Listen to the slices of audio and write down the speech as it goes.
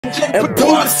And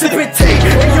boy, I'm sipping tea.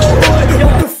 And yo, boy,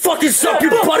 what the fuck is up? You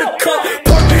buttercup,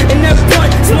 park in that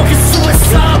blunt, smoking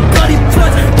suicide, bloody blood.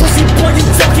 Pussy boy, you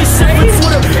talking shit for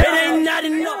Twitter. It ain't not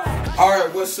enough.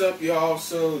 Alright, what's up, y'all?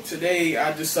 So today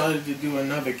I decided to do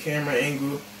another camera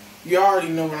angle. You already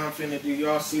know what I'm finna do.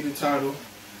 Y'all see the title.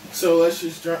 So let's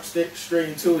just jump straight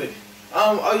into it.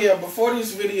 Oh yeah, before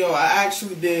this video, I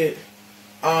actually did,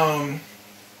 I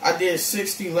did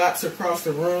 60 laps across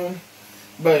the room.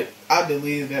 But I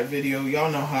deleted that video.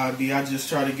 Y'all know how I be. I just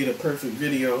try to get a perfect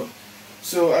video.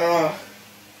 So,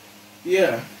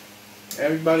 yeah.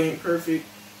 Everybody ain't perfect.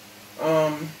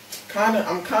 I'm kind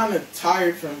of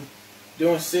tired from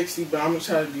doing 60, but I'm going to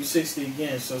try to do 60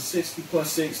 again. So, 60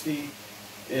 plus 60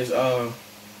 is,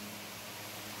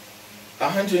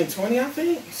 120, I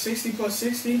think? 60 plus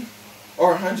 60?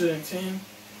 Or 110?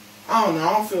 I don't know.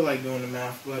 I don't feel like doing the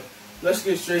math, but let's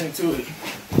get straight into it.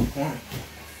 1,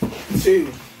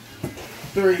 2,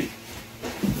 3,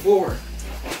 4,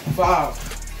 5,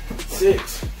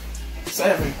 6,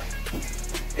 7,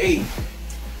 8,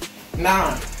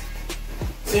 9,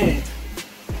 10,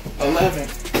 11,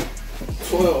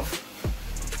 12,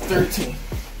 13,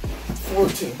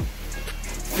 14,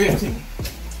 15,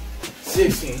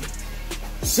 16,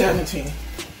 17,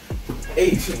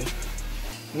 18,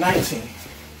 19,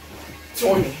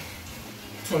 20,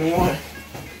 21,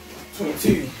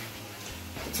 22,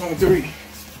 23,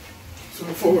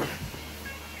 24,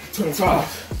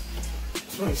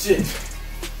 25, 26,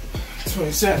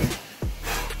 27,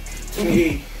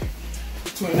 28,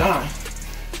 29,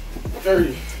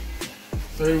 30,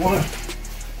 31,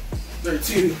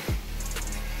 32,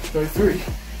 33,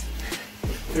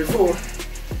 34,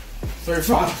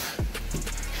 35,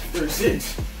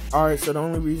 36. Alright, so the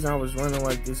only reason I was running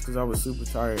like this because I was super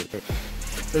tired.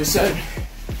 37,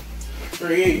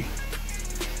 38,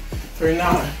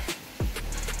 39,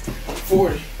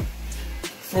 40,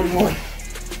 41,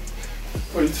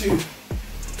 42,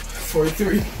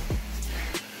 43,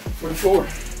 44,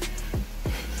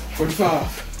 45,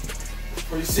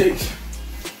 46,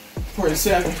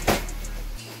 47,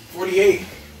 48,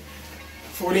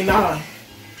 49,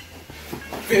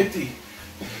 50,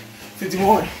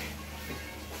 51,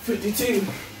 52,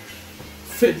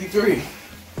 53,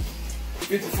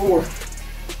 54,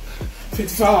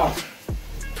 55,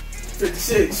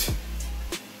 56,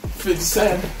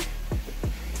 57,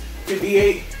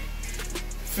 58,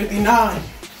 59,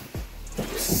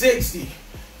 60.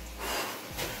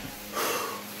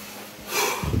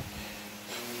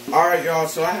 Alright, y'all,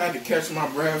 so I had to catch my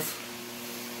breath.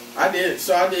 I did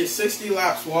 60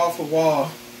 laps wall for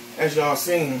wall, as y'all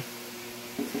seen.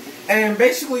 And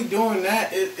basically doing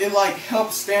that, it like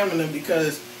helps stamina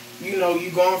because, you know,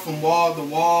 you going from wall to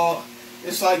wall.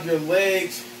 It's like your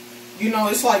legs, you know,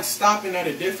 it's like stopping at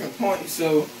a different point,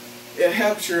 so it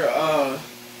helps your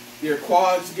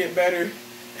quads get better.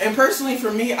 And personally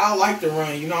for me, I like to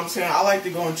run, you know what I'm saying? I like to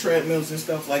go on treadmills and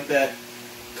stuff like that.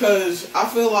 Cause I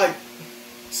feel like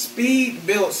speed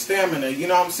builds stamina, you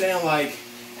know what I'm saying? Like,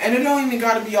 and it don't even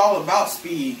gotta be all about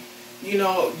speed. You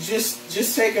know,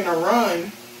 just taking a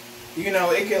run, you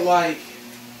know, it could like,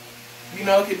 you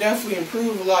know, it could definitely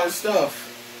improve a lot of stuff.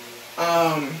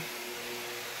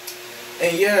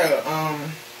 And yeah,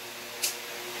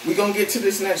 we're gonna get to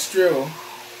this next drill.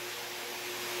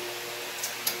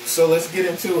 So let's get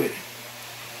into it.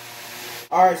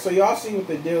 Alright, so y'all see what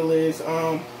the deal is.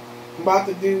 I'm about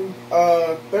to do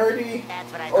 30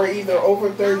 or either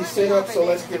over 30 sit-ups, so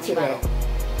let's get to that.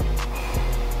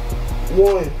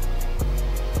 1,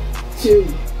 2,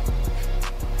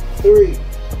 3,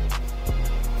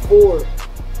 4,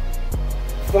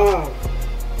 5,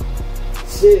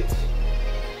 6,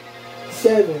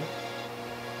 7,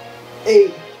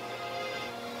 8,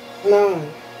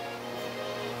 9,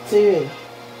 10,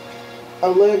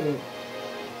 11,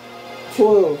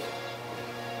 12,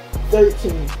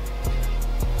 13,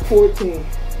 14,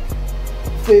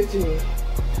 15,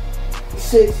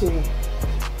 16,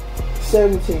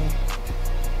 17,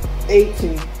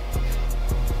 18,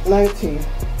 19,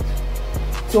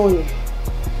 20,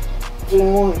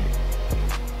 21,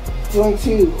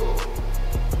 22,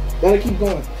 gotta keep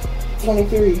going,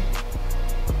 23,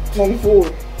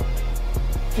 24,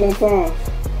 25,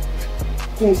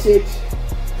 26,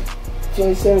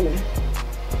 27,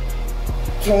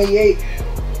 28,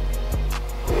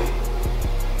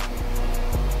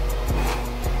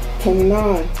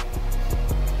 29,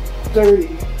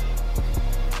 30,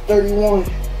 31,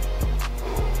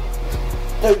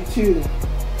 32,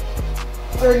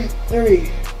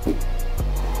 33.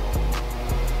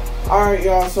 Alright,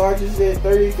 y'all, so I just did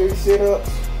 33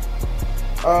 sit-ups.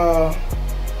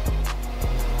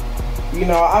 You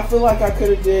know, I feel like I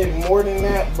could have did more than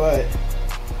that, but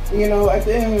you know, at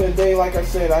the end of the day, like I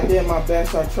said, I did my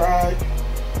best. I tried.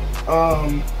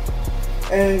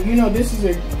 And you know, this is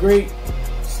a great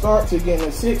start to getting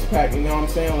a six-pack. You know what I'm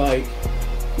saying? Like,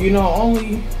 you know,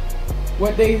 only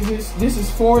what day is this? This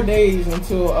is 4 days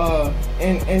until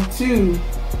and 2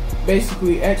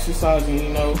 basically exercising.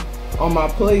 You know, on my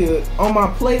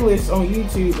playlist on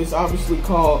YouTube, it's obviously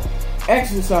called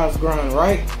Exercise Grind,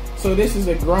 right? So this is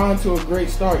a grind to a great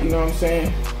start. You know what I'm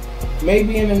saying?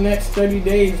 Maybe in the next 30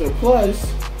 days or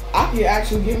plus, I could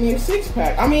actually get me a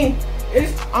six-pack. I mean,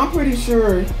 I'm pretty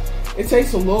sure it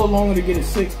takes a little longer to get a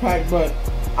six-pack, but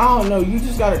I don't know, you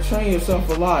just gotta train yourself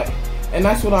a lot. And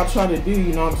that's what I try to do,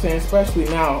 you know what I'm saying? Especially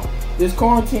now. This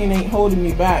quarantine ain't holding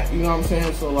me back, you know what I'm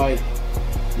saying? So like,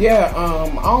 yeah,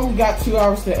 I only got 2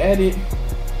 hours to edit,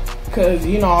 cause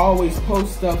you know, I always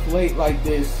post stuff late like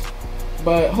this.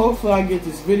 But hopefully I get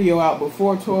this video out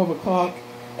before 12 o'clock.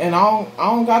 And I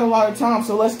don't got a lot of time,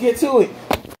 so let's get to it.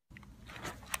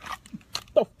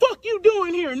 The fuck you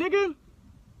doing here, nigga?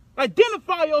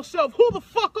 Identify yourself. Who the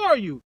fuck are you?